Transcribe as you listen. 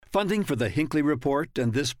Funding for the Hinckley Report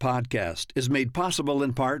and this podcast is made possible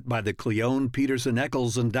in part by the Cleone Peterson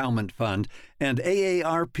Eccles Endowment Fund and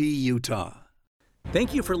AARP Utah.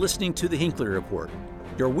 Thank you for listening to the Hinckley Report,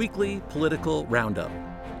 your weekly political roundup.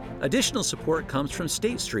 Additional support comes from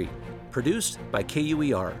State Street, produced by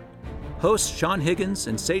KUER. Hosts Sean Higgins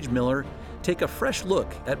and Sage Miller take a fresh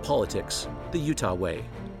look at politics the Utah way.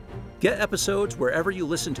 Get episodes wherever you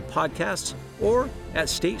listen to podcasts or at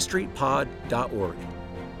statestreetpod.org.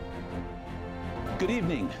 Good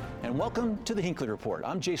evening, and welcome to the Hinckley Report.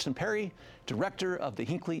 I'm Jason Perry, director of the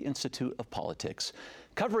Hinckley Institute of Politics.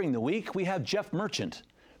 Covering the week, we have Jeff Merchant,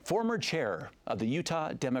 former chair of the Utah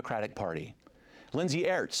Democratic Party, Lindsay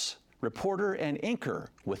Ertz, reporter and anchor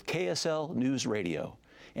with KSL News Radio,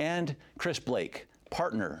 and Chris Blake,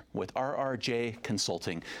 partner with RRJ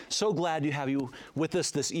Consulting. So glad to have you with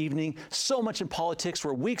us this evening. So much in politics.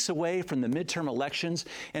 We're weeks away from the midterm elections,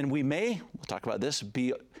 and we may, we'll talk about this,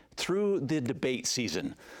 be through the debate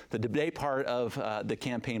season, the debate part of the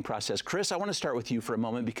campaign process. Chris, I want to start with you for a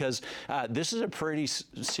moment because this is a pretty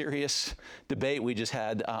serious debate we just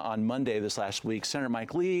had on Monday this last week. Senator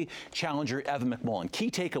Mike Lee, challenger Evan McMullin.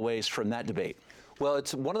 Key takeaways from that debate. Well,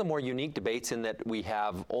 it's one of the more unique debates in that we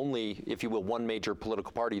have only, if you will, one major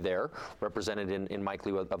political party there, represented in Mike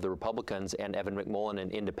Lee of the Republicans, and Evan McMullin,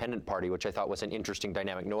 an independent party, which I thought was an interesting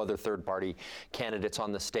dynamic. No other third-party candidates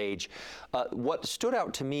on the stage. What stood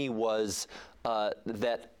out to me was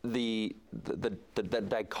that the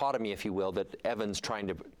dichotomy, if you will, that Evan's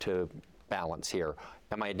trying to balance here.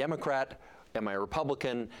 Am I a Democrat? Am I a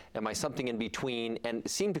Republican? Am I something in between? And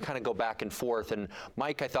seemed to kind of go back and forth. And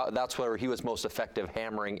Mike, I thought that's where he was most effective,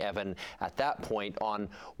 hammering Evan at that point on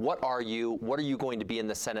what are you going to be in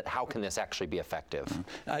the Senate? How can this actually be effective?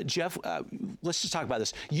 Jeff, let's just talk about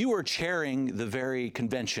this. You were chairing the very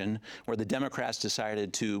convention where the Democrats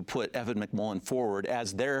decided to put Evan McMullin forward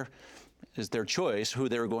as their choice, who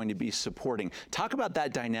they were going to be supporting. Talk about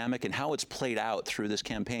that dynamic and how it's played out through this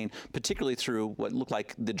campaign, particularly through what looked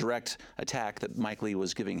like the direct attack that Mike Lee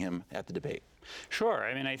was giving him at the debate. Sure.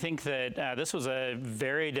 I mean, I think that this was a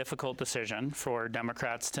very difficult decision for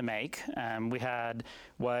Democrats to make. We had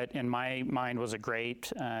what, in my mind, was a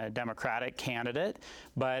great Democratic candidate.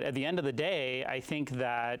 But at the end of the day, I think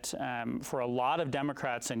that for a lot of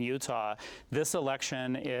Democrats in Utah, this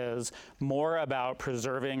election is more about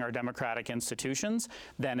preserving our democratic institutions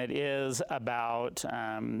than it is about,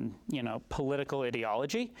 political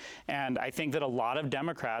ideology. And I think that a lot of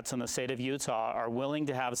Democrats in the state of Utah are willing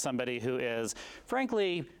to have somebody who is,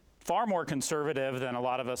 frankly, far more conservative than a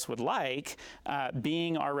lot of us would like,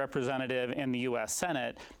 being our representative in the U.S.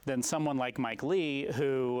 Senate than someone like Mike Lee,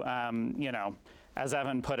 who, as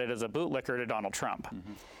Evan put it, is a bootlicker to Donald Trump.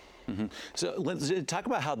 Mm-hmm. Mm-hmm. So let's talk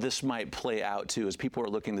about how this might play out, too, as people are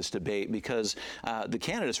looking at this debate, because the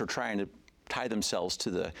candidates are trying to tie themselves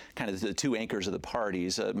to the kind of the two anchors of the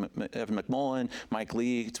parties, Evan McMullin, Mike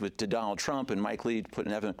Lee to Donald Trump, and Mike Lee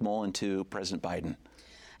putting Evan McMullin to President Biden.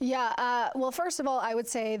 Yeah, well, first of all, I would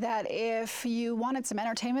say that if you wanted some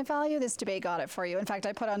entertainment value, this debate got it for you. In fact,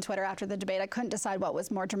 I put on Twitter after the debate, I couldn't decide what was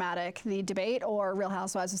more dramatic, the debate or Real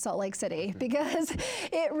Housewives of Salt Lake City, because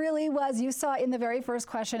it really was. You saw in the very first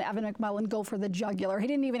question, Evan McMullin go for the jugular. He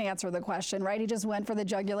didn't even answer the question, right? He just went for the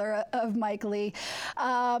jugular of Mike Lee.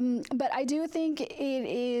 But I do think it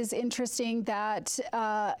is interesting that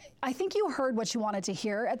I think you heard what you wanted to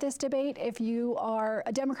hear at this debate. If you are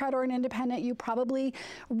a Democrat or an independent, you probably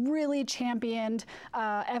really championed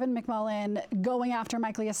Evan McMullin going after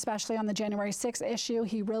Mike Lee, especially on the January 6th issue.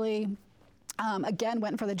 He really again,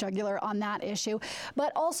 went for the jugular on that issue.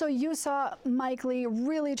 But also you saw Mike Lee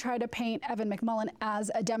really try to paint Evan McMullin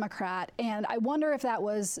as a Democrat. And I wonder if that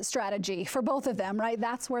was strategy for both of them, right?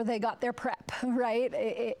 That's where they got their prep,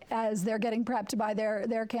 right? As they're getting prepped by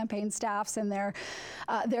their campaign staffs and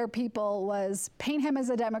their people, was paint him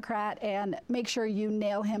as a Democrat and make sure you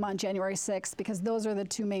nail him on January 6th, because those are the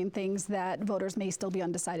two main things that voters may still be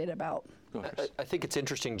undecided about. I think it's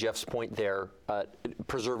interesting, Jeff's point there,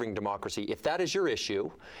 preserving democracy. If that is your issue,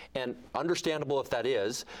 and understandable if that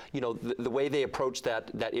is, the way they approached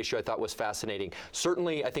that issue I thought was fascinating.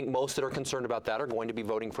 Certainly, I think most that are concerned about that are going to be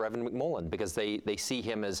voting for Evan McMullin because they see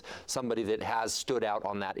him as somebody that has stood out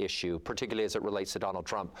on that issue, particularly as it relates to Donald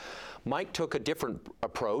Trump. Mike took a different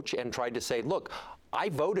approach and tried to say, look, I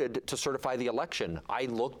voted to certify the election. I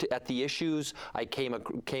looked at the issues, I came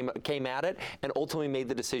at it, and ultimately made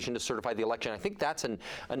the decision to certify the election. I think that's an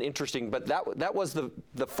interesting, but that was the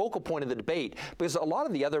focal point of the debate, because a lot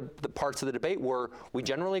of the other parts of the debate were, we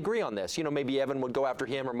generally agree on this. Maybe Evan would go after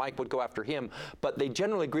him or Mike would go after him, but they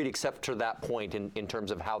generally agreed except to that point in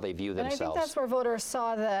terms of how they view themselves. And I think that's where voters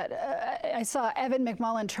saw that. I saw Evan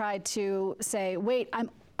McMullin try to say, wait, I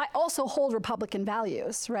also hold Republican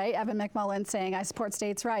values, right? Evan McMullin saying I support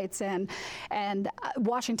states' rights and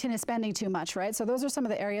Washington is spending too much, right? So those are some of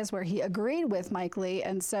the areas where he agreed with Mike Lee,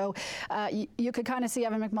 and so you could kind of see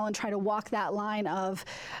Evan McMullin try to walk that line of,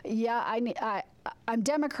 yeah, I'm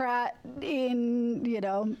Democrat in,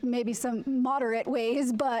 maybe some moderate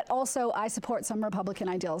ways, but also I support some Republican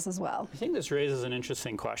ideals as well. I think this raises an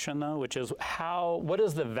interesting question, though, which is what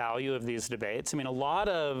is the value of these debates? I mean,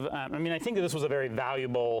 I think that this was a very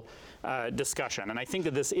valuable discussion, and I think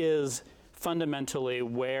that this is fundamentally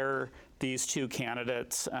where these two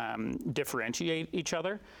candidates differentiate each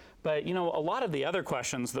other. But, a lot of the other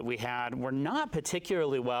questions that we had were not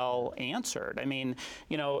particularly well answered. I mean,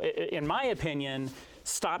 in my opinion,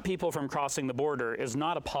 stop people from crossing the border is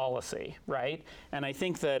not a policy, right? And I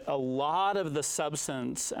think that a lot of the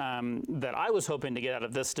substance that I was hoping to get out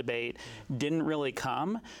of this debate didn't really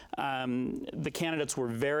come. The candidates were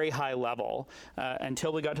very high level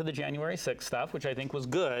until we got to the January 6th stuff, which I think was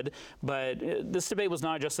good. But this debate was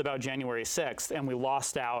not just about January 6th, and we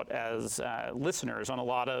lost out as listeners on a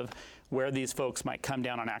lot of where these folks might come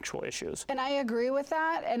down on actual issues. And I agree with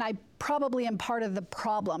that, and I probably am part of the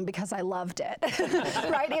problem because I loved it,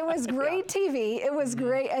 right? It was great TV, it was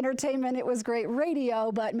great entertainment, it was great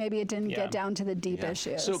radio, but maybe it didn't get down to the deep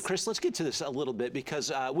issues. So, Chris, let's get to this a little bit,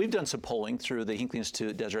 because we've done some polling through the Hinckley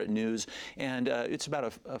Institute Deseret News, and it's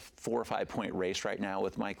about a 4 or 5 point race right now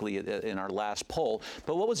with Mike Lee in our last poll.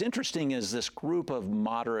 But what was interesting is this group of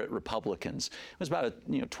moderate Republicans. It was about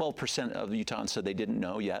 12% of the Utahns said they didn't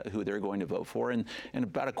know yet who they're going to vote for, and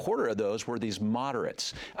about a quarter of those were these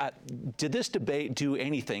moderates. Did this debate do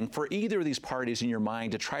anything for either of these parties in your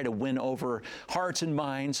mind to try to win over hearts and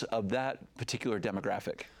minds of that particular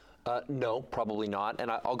demographic? No, probably not.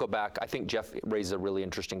 And I'll go back. I think Jeff raised a really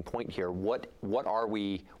interesting point here. What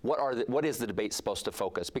is the debate supposed to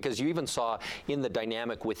focus? Because you even saw in the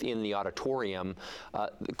dynamic within the auditorium,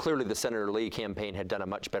 clearly the Senator Lee campaign had done a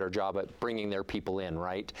much better job at bringing their people in,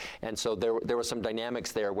 right? And so there was some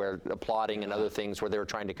dynamics there where applauding and other things where they were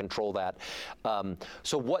trying to control that.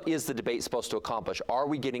 So what is the debate supposed to accomplish? Are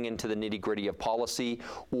we getting into the nitty-gritty of policy,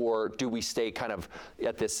 or do we stay kind of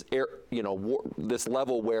at this this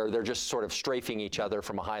level where they're just sort of strafing each other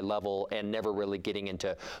from a high level and never really getting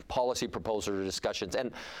into policy proposal or discussions?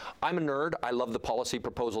 And I'm a nerd. I love the policy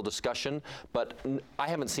proposal discussion, but I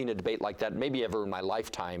haven't seen a debate like that maybe ever in my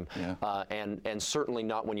lifetime, and certainly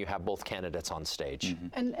not when you have both candidates on stage.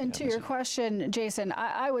 Mm-hmm. And to your question, Jason,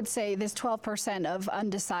 I would say this 12% of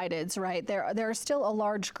undecideds, right? There are still a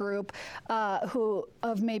large group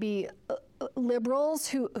of maybe liberals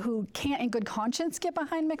who can't in good conscience get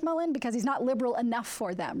behind McMullin because he's not liberal enough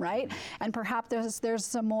for them, right? And perhaps there's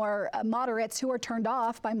some more moderates who are turned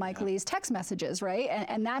off by Mike Lee's text messages, right?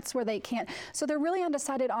 And that's where they can't. So they're really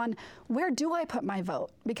undecided on, where do I put my vote?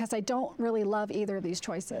 Because I don't really love either of these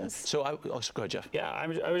choices. So go ahead, Jeff. Yeah, I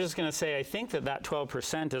was just going to say, I think that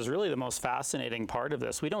 12% is really the most fascinating part of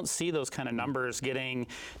this. We don't see those kind of numbers getting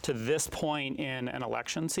to this point in an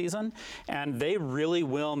election season, and they really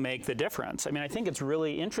will make the difference. I mean, I think it's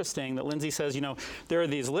really interesting that Lindsay says, there are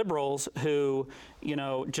these liberals who,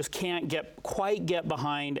 just can't quite get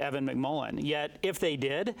behind Evan McMullin. Yet, if they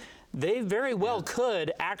did, they very well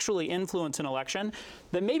could actually influence an election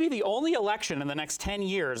that may be the only election in the next 10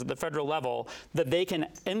 years at the federal level that they can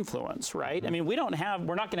influence, right? I mean, we're not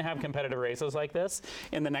going to have competitive races like this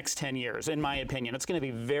in the next 10 years, in my opinion. It's going to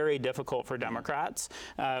be very difficult for Democrats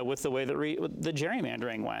with the way that the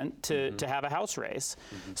gerrymandering went to have a House race.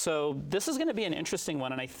 So this is going to be an interesting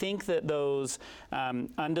one, and I think that those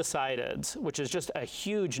undecideds, which is just a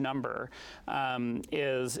huge number,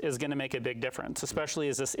 is going to make a big difference, especially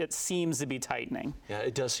as it seems to be tightening. Yeah,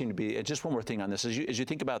 it does seem to be. Just one more thing on this. As you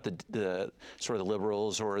think about the sort of the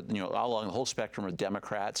liberals, or all along the whole spectrum of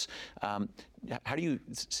Democrats, how do you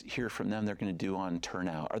hear from them they're going to do on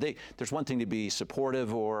turnout? There's one thing to be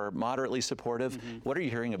supportive or moderately supportive. What are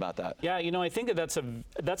you hearing about that? Yeah, I think that's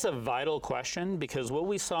a vital question, because what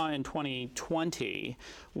we saw in 2020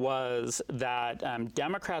 was that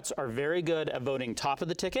Democrats are very good at voting top of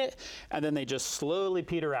the ticket, and then they just slowly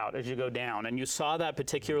peter out as you go down. And you saw that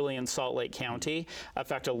particularly in Salt Lake County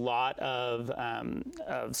affect a lot of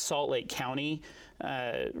Salt Lake County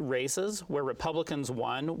races where Republicans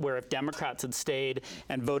won, where if Democrats had had stayed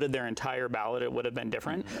and voted their entire ballot, it would have been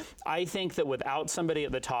different. I think that without somebody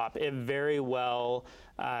at the top, it very well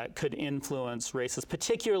could influence races,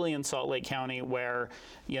 particularly in Salt Lake County, where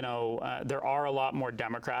there are a lot more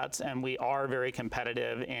Democrats, and we are very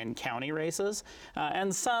competitive in county races,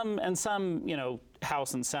 and some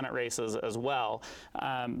House and Senate races as well.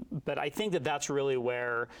 But I think that that's really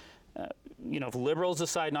where, if liberals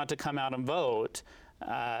decide not to come out and vote,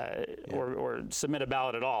 or submit a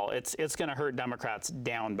ballot at all, it's going to hurt Democrats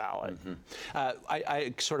down ballot.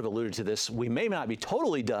 I sort of alluded to this. We may not be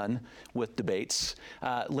totally done with debates.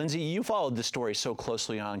 Lindsay, you followed this story so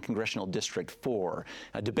closely on Congressional District 4.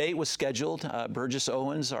 A debate was scheduled. Burgess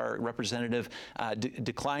Owens, our representative,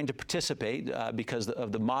 declined to participate because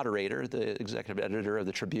of the moderator, the executive editor of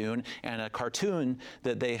the Tribune, and a cartoon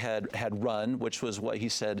that they had run, which was what he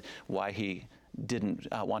said why he didn't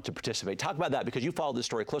want to participate. Talk about that, because you followed this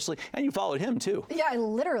story closely, and you followed him too. Yeah, I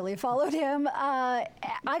literally followed him. I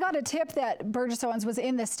got a tip that Burgess Owens was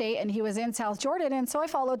in the state and he was in South Jordan, and so I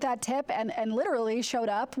followed that tip and literally showed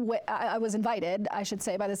up. I was invited, I should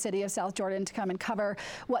say, by the city of South Jordan to come and cover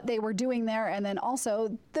what they were doing there, and then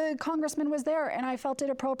also the congressman was there, and I felt it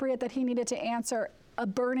appropriate that he needed to answer a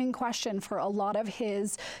burning question for a lot of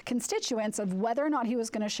his constituents of whether or not he was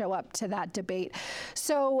going to show up to that debate.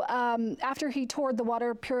 So after he toured the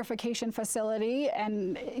water purification facility,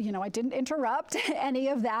 and I didn't interrupt any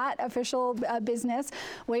of that official business,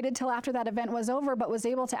 waited till after that event was over, but was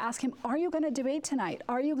able to ask him, are you going to debate tonight?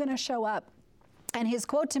 Are you going to show up? And his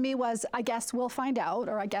quote to me was, I guess we'll find out,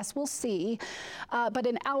 or I guess we'll see. But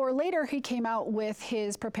an hour later, he came out with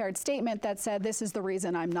his prepared statement that said, this is the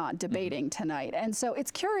reason I'm not debating tonight. And so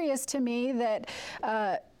it's curious to me that,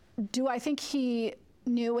 do I think he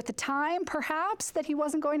knew at the time, perhaps, that he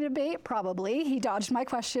wasn't going to debate? Probably. He dodged my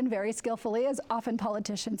question very skillfully, as often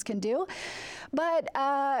politicians can do. But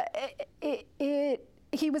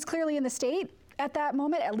he was clearly in the state at that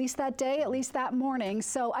moment, at least that day, at least that morning.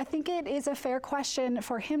 So I think it is a fair question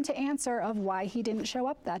for him to answer of why he didn't show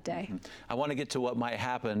up that day. I want to get to what might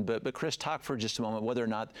happen, but Chris, talk for just a moment whether or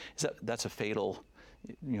not that's a fatal,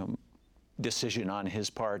 decision on his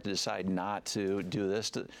part to decide not to do this.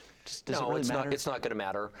 Does it really matter? It's not going to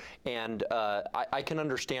matter. And I can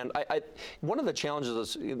understand. One of the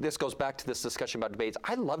challenges, this goes back to this discussion about debates.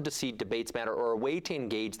 I love to see debates matter, or a way to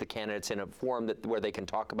engage the candidates in a forum where they can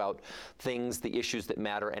talk about things, the issues that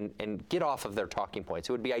matter, and get off of their talking points.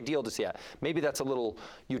 It would be ideal to see that. Maybe that's a little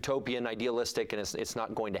utopian, idealistic, and it's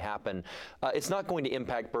not going to happen. It's not going to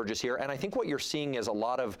impact Burgess here. And I think what you're seeing is a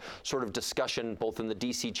lot of sort of discussion, both in the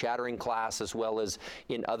DC chattering class as well as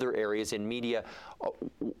in other areas in media.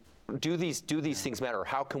 Do these things matter?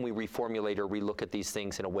 How can we reformulate or relook at these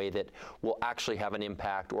things in a way that will actually have an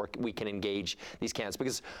impact, or we can engage these candidates?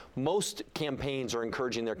 Because most campaigns are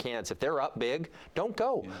encouraging their candidates, if they're up big, don't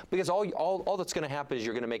go. Yeah. Because all that's going to happen is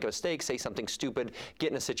you're going to make a mistake, say something stupid,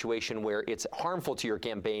 get in a situation where it's harmful to your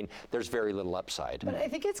campaign. There's very little upside. But I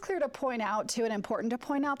think it's clear to point out, too, and important to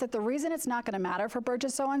point out, that the reason it's not going to matter for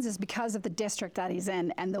Burgess Owens is because of the district that he's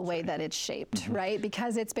in and the way that it's shaped, right?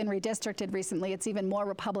 Because it's been redistricted recently, it's even more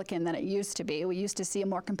Republican than it used to be. We used to see a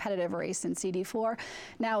more competitive race in CD4.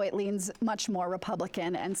 Now it leans much more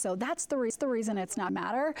Republican, and so that's the reason it's not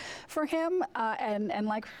matter for him. And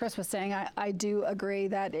like Chris was saying, I do agree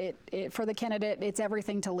that it for the candidate, it's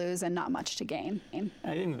everything to lose and not much to gain.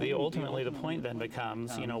 I think ultimately the point then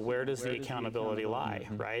becomes, where does the accountability lie,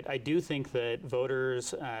 right? I do think that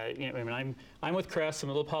voters, I'm with Chris, I'm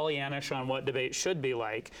a little Pollyannish on what debate should be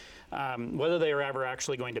like. Whether they are ever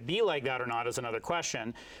actually going to be like that or not is another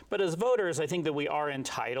question. But as voters, I think that we are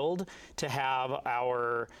entitled to have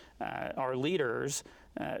our leaders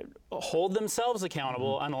hold themselves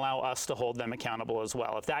accountable and allow us to hold them accountable as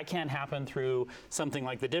well. If that can't happen through something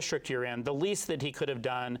like the district you're in, the least that he could have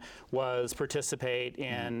done was participate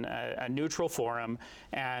in a neutral forum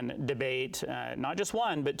and debate not just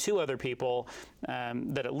one, but two other people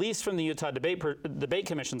that, at least from the Utah Debate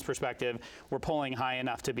Commission's perspective, were polling high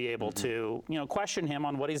enough to be able to question him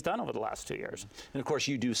on what he's done over the last 2 years. And of course,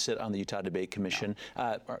 you do sit on the Utah Debate Commission.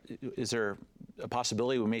 Is there a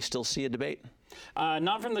possibility we may still see a debate?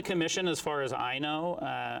 Not from the commission, as far as I know.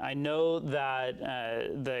 I know that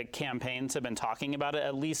the campaigns have been talking about it.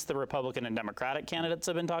 At least the Republican and Democratic candidates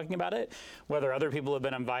have been talking about it. Whether other people have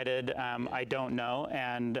been invited, I don't know.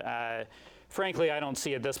 And frankly, I don't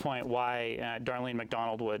see at this point why Darlene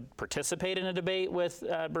McDonald would participate in a debate with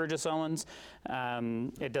Burgess Owens.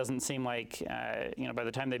 It doesn't seem like, by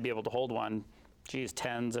the time they'd be able to hold one,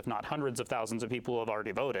 tens, if not hundreds of thousands of people have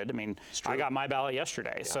already voted. I mean, I got my ballot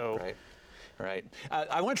yesterday. Yeah, so. Right. Right.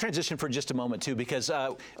 I want to transition for just a moment, too, because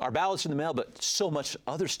our ballots in the mail, but so much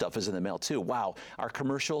other stuff is in the mail, too. Wow. Our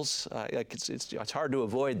commercials, it's hard to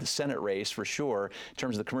avoid the Senate race, for sure, in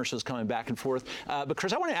terms of the commercials coming back and forth. But,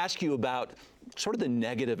 Chris, I want to ask you about sort of the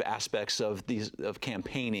negative aspects of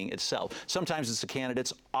campaigning itself. Sometimes it's the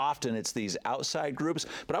candidates, often it's these outside groups.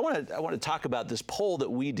 But I want to talk about this poll that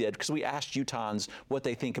we did, because we asked Utahns what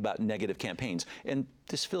they think about negative campaigns. And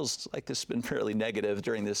this feels like this has been fairly negative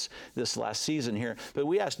during this last season here. But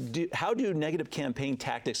we asked, how do negative campaign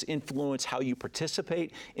tactics influence how you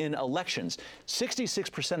participate in elections?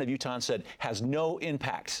 66% of Utahns said has no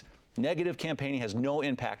impact. Negative campaigning has no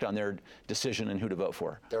impact on their decision and who to vote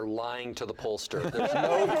for. They're lying to the pollster. There's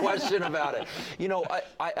no question about it. You know,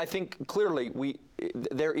 I think clearly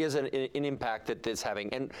there is an impact that it's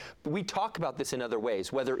having. And we talk about this in other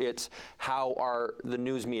ways, whether it's how the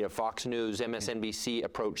news media, Fox News, MSNBC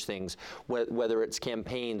approach things, whether it's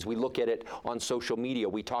campaigns. We look at it on social media.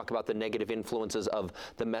 We talk about the negative influences of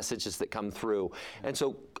the messages that come through. And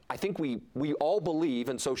so I think we all believe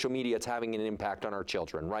in social media it's having an impact on our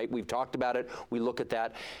children, right? We've talked about it. We look at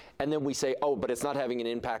that. And then we say, oh, but it's not having an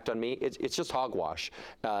impact on me. It's just hogwash.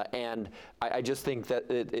 And I just think that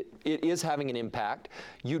it is having an impact.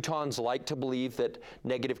 Utahns like to believe that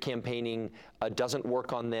negative campaigning doesn't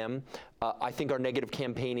work on them. I think our negative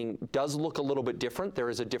campaigning does look a little bit different. There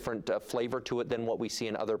is a different flavor to it than what we see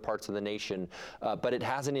in other parts of the nation. But it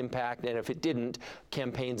has an impact, and if it didn't,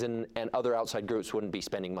 campaigns and other outside groups wouldn't be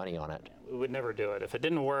spending money on it. We would never do it. If it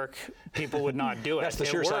didn't work, people would not do it. That's the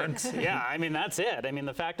sure sign. Yeah, I mean, that's it. I mean,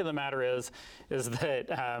 the fact of the matter is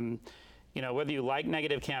that you know, whether you like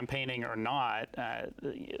negative campaigning or not,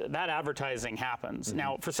 that advertising happens. Mm-hmm.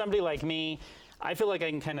 Now, for somebody like me, I feel like I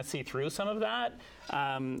can kind of see through some of that.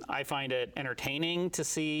 I find it entertaining to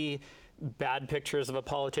see bad pictures of a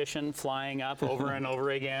politician flying up over and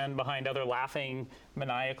over again behind other laughing,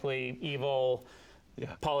 maniacally evil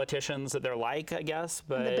politicians that they're like, I guess.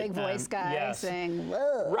 But the big voice guy saying,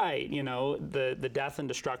 whoa. Right, you know, the death and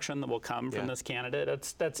destruction that will come from this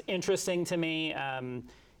candidate. That's interesting to me.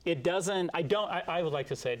 It doesn't, I would like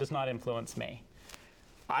to say it does not influence me.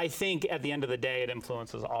 I think at the end of the day, it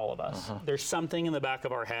influences all of us. There's something in the back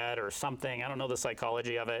of our head or something, I don't know the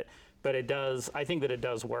psychology of it, but it does, I think that it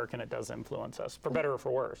does work and it does influence us, for better or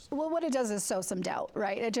for worse. Well, what it does is sow some doubt,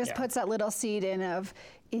 right? It just puts that little seed in of,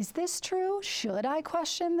 is this true? Should I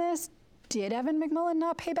question this? Did Evan McMullin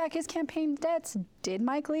not pay back his campaign debts? Did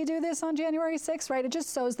Mike Lee do this on January 6th, right? It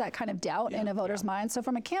just sows that kind of doubt in a voter's mind. So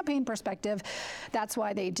from a campaign perspective, that's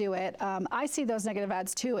why they do it. I see those negative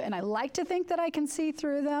ads too, and I like to think that I can see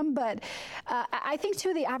through them, but I think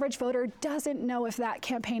too the average voter doesn't know if that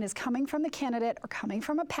campaign is coming from the candidate or coming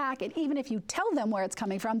from a PAC, and even if you tell them where it's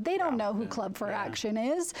coming from, they don't know who Club for Action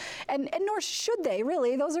is, and nor should they,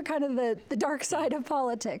 really. Those are kind of the dark side of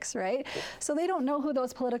politics, right? So they don't know who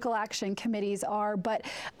those political action committees are, but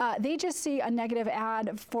they just see a negative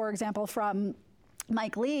ad, for example, from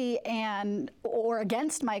Mike Lee or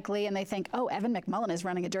against Mike Lee, and they think, oh, Evan McMullin is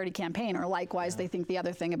running a dirty campaign, or likewise they think the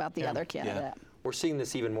other thing about the other candidate. We're seeing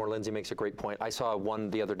this even more. Lindsay makes a great point. I saw one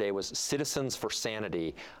the other day was Citizens for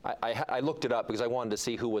Sanity. I looked it up because I wanted to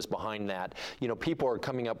see who was behind that. You know, people are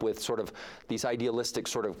coming up with sort of these idealistic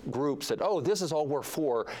sort of groups that, oh, this is all we're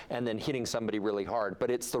for, and then hitting somebody really hard. But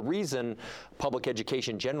it's the reason public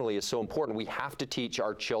education generally is so important. We have to teach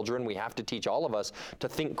our children, we have to teach all of us to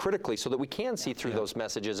think critically so that we can see through those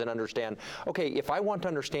messages and understand, okay, if I want to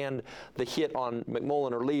understand the hit on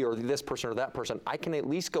McMullin or Lee or this person or that person, I can at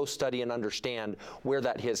least go study and understand where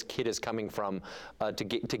that his kid is coming from to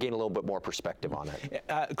gain a little bit more perspective on it.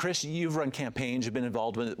 Chris, you've run campaigns, you've been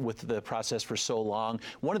involved with the process for so long.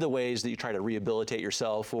 One of the ways that you try to rehabilitate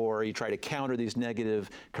yourself or you try to counter these negative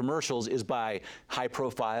commercials is by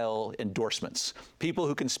high-profile endorsements. People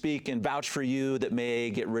who can speak and vouch for you that may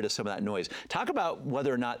get rid of some of that noise. Talk about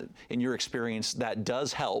whether or not, in your experience, that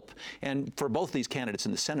does help. And for both these candidates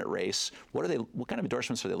in the Senate race, what kind of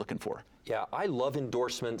endorsements are they looking for? Yeah, I love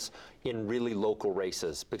endorsements in really local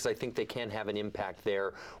races because I think they can have an impact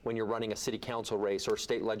there when you're running a city council race or a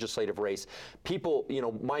state legislative race. People, you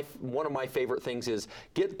know, one of my favorite things is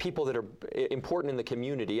get people that are important in the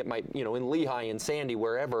community. It might, you know, in Lehigh, in Sandy,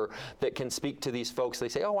 wherever, that can speak to these folks. They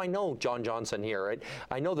say, oh, I know John Johnson here, right?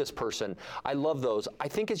 I know this person. I love those. I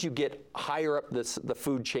think as you get higher up the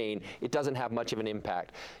food chain, it doesn't have much of an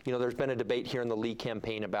impact. You know, there's been a debate here in the Lee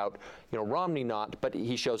campaign about, you know, Romney not, but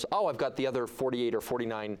he shows, oh, I've got the other 48 or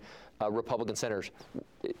 49 Republican senators.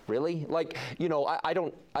 Really? Like, you know, I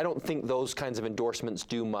don't think those kinds of endorsements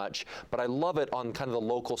do much, but I love it on kind of the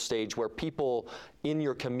local stage where people in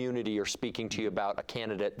your community are speaking to you about a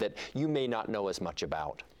candidate that you may not know as much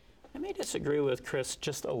about. I may disagree with Chris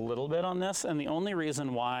just a little bit on this, and the only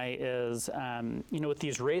reason why is, with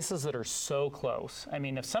these races that are so close, I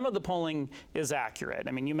mean, if some of the polling is accurate,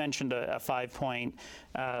 I mean, you mentioned a 5-point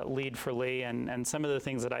lead for Lee, and some of the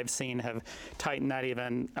things that I've seen have tightened that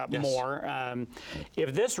even up more.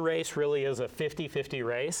 If this race really is a 50-50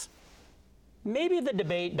 race, maybe the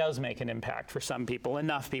debate does make an impact for some people,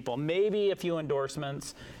 enough people. Maybe a few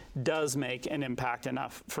endorsements does make an impact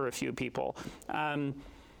enough for a few people.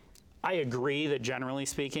 I agree that generally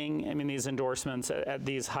speaking, I mean, these endorsements at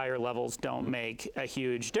these higher levels don't make a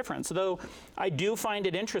huge difference. Though I do find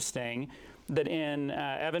it interesting that in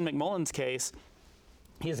Evan McMullen's case,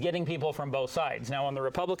 he's getting people from both sides. Now, on the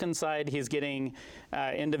Republican side, he's getting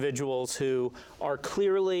individuals who are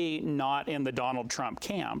clearly not in the Donald Trump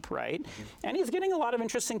camp, right? Mm-hmm. And he's getting a lot of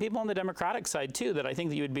interesting people on the Democratic side, too, that I think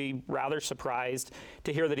that you would be rather surprised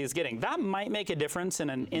to hear that he's getting. That might make a difference in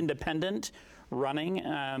an independent running,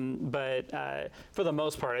 but for the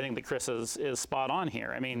most part, I think that Chris is spot on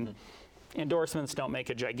here. I mean, endorsements don't make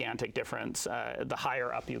a gigantic difference the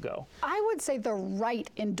higher up you go. I would say the right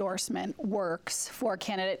endorsement works for a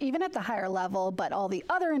candidate, even at the higher level, but all the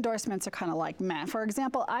other endorsements are kind of like meh. For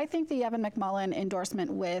example, I think the Evan McMullen endorsement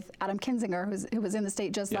with Adam Kinzinger, who was in the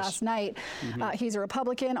state just last night, he's a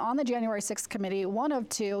Republican on the January 6th committee, one of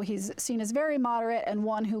two. He's seen as very moderate and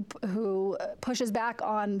one who pushes back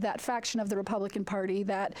on that faction of the Republican Party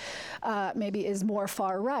that maybe is more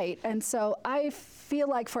far right. And so I feel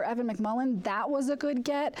like for Evan McMullen, that was a good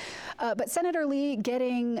get. But Senator Lee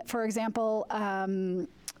getting, for example,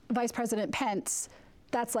 Vice President Pence,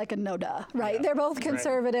 that's like a no-duh, right? Yeah. They're both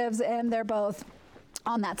conservatives and they're both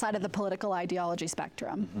on that side of the political ideology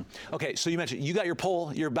spectrum. Mm-hmm. Okay, so you mentioned you got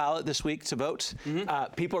your ballot this week to vote.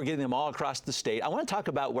 Mm-hmm. People are getting them all across the state. I want to talk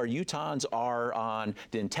about where Utahns are on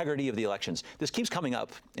the integrity of the elections. This keeps coming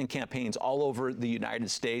up in campaigns all over the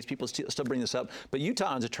United States. People still bring this up, but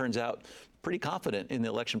Utahns, it turns out, pretty confident in the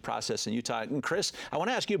election process in Utah. And Chris, I want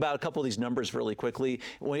to ask you about a couple of these numbers really quickly.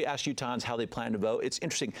 When we asked Utahns how they plan to vote, it's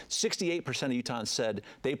interesting. 68% of Utahns said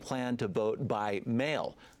they plan to vote by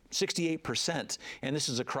mail. 68%, and this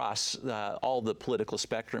is across all the political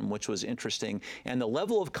spectrum, which was interesting. And the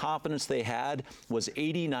level of confidence they had was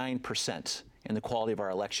 89% in the quality of our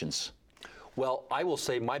elections. Well, I will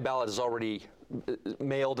say my ballot is already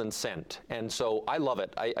mailed and sent, and so I love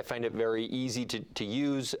it. I find it very easy to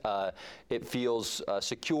use. It feels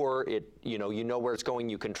secure. You know where it's going.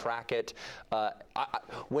 You can track it.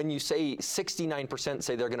 When you say 69%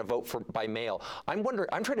 say they're going to vote by mail, I'm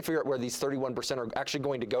trying to figure out where these 31% are actually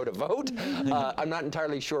going to go to vote. I'm not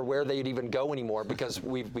entirely sure where they'd even go anymore because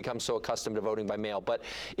we've become so accustomed to voting by mail. But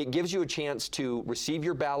it gives you a chance to receive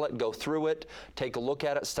your ballot, go through it, take a look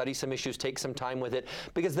at it, study some issues, take some time with it,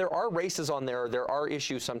 because there are races on there. There are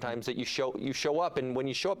issues sometimes that you show up, and when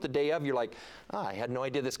you show up the day of, you're like, I had no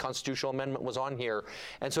idea this constitutional amendment was on here.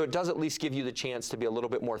 And so it does at least give you the chance to be a little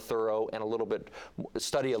bit more thorough and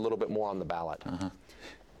study a little bit more on the ballot.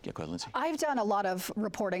 Yeah, go ahead, Lindsay. I've done a lot of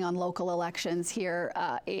reporting on local elections here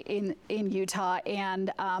in Utah,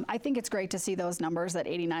 and I think it's great to see those numbers that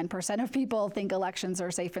 89% of people think elections are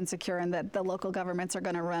safe and secure and that the local governments are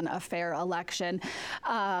going to run a fair election.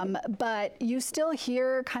 But you still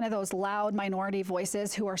hear kind of those loud minority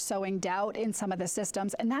voices who are sowing doubt in some of the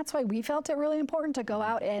systems, and that's why we felt it really important to go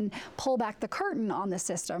out and pull back the curtain on the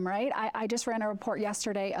system, right? I just ran a report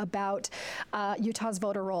yesterday about Utah's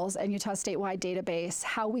voter rolls and Utah's statewide database,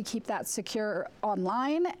 how we keep that secure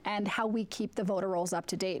online and how we keep the voter rolls up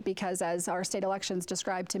to date, because as our state elections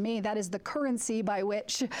described to me, that is the currency by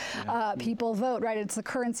which people vote, right? It's the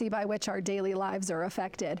currency by which our daily lives are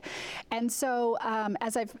affected. And so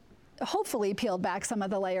as I've hopefully peeled back some of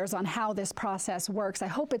the layers on how this process works, I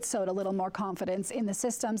hope it's sowed a little more confidence in the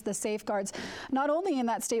systems, the safeguards, not only in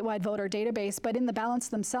that statewide voter database, but in the ballots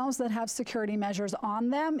themselves that have security measures on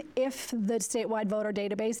them if the statewide voter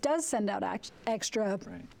database does send out extra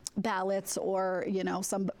ballots, or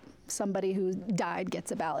somebody who died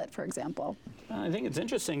gets a ballot, for example. I think it's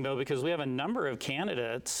interesting, though, because we have a number of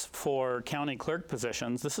candidates for county clerk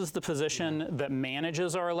positions. This is the position that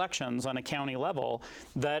manages our elections on a county level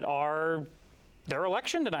that are their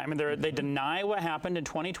election tonight. I mean, they deny what happened in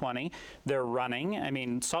 2020. They're running. I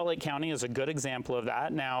mean, Salt Lake County is a good example of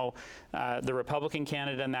that. Now, the Republican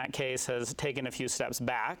candidate in that case has taken a few steps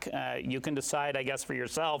back. You can decide, I guess, for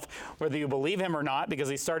yourself whether you believe him or not, because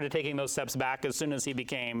he started taking those steps back as soon as he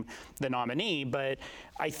became the nominee. But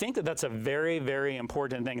I think that that's a very, very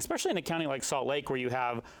important thing, especially in a county like Salt Lake, where you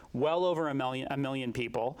have well over a million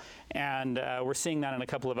people, and we're seeing that in a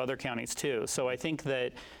couple of other counties too. So I think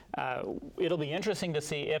that it'll be interesting to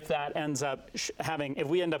see if that ends up if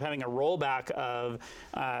we end up having a rollback of,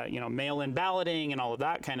 mail-in balloting and all of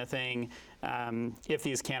that kind of thing, if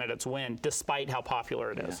these candidates win, despite how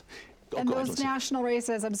popular it is. And those national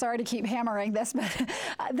races, I'm sorry to keep hammering this, but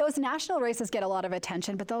those national races get a lot of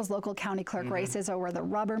attention, but those local county clerk races are where the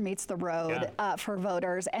rubber meets the road for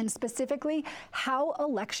voters. And specifically, how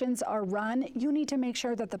elections are run, you need to make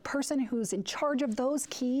sure that the person who's in charge of those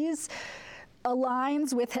keys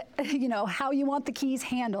aligns with, how you want the keys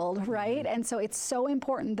handled, right? And so it's so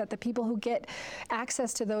important that the people who get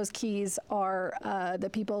access to those keys are the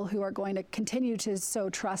people who are going to continue to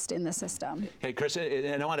sow trust in the system. Hey, Chris,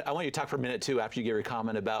 and I want you to talk for a minute, too, after you give your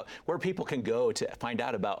comment about where people can go to find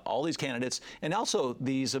out about all these candidates and also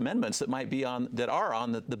these amendments that are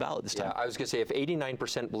on the ballot this time. Yeah, I was going to say, if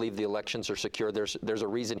 89% believe the elections are secure, there's a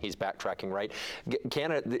reason he's backtracking, right?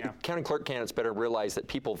 County clerk candidates better realize that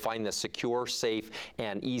people find this secure, safe,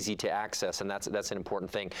 and easy to access, and that's an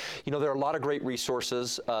important thing. There are a lot of great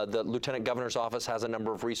resources. The Lieutenant Governor's Office has a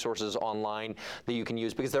number of resources online that you can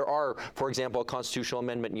use, because there are, for example, a constitutional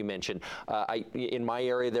amendment you mentioned. In my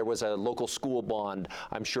area, there was a local school bond.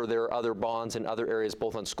 I'm sure there are other bonds in other areas,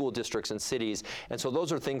 both on school districts and cities, and so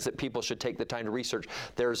those are things that people should take the time to research.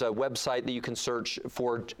 There's a website that you can search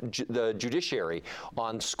for the judiciary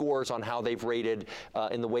on scores on how they've rated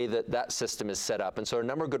in the way that system is set up, and so a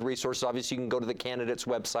number of good resources. Obviously, you can go to the candidates'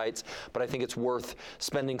 websites, but I think it's worth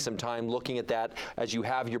spending some time looking at that. As you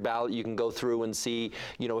have your ballot, you can go through and see,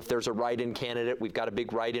 if there's a write-in candidate. We've got a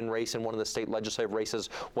big write-in race in one of the state legislative races.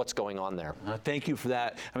 What's going on there? Thank you for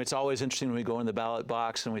that. It's always interesting when we go in the ballot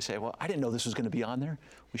box and we say, well, I didn't know this was going to be on there.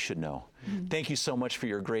 We should know. Thank you so much for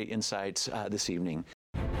your great insights this evening.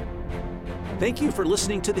 Thank you for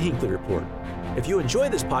listening to the Hinckley Report. If you enjoy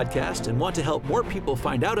this podcast and want to help more people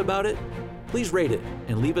find out about it, please rate it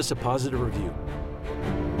and leave us a positive review.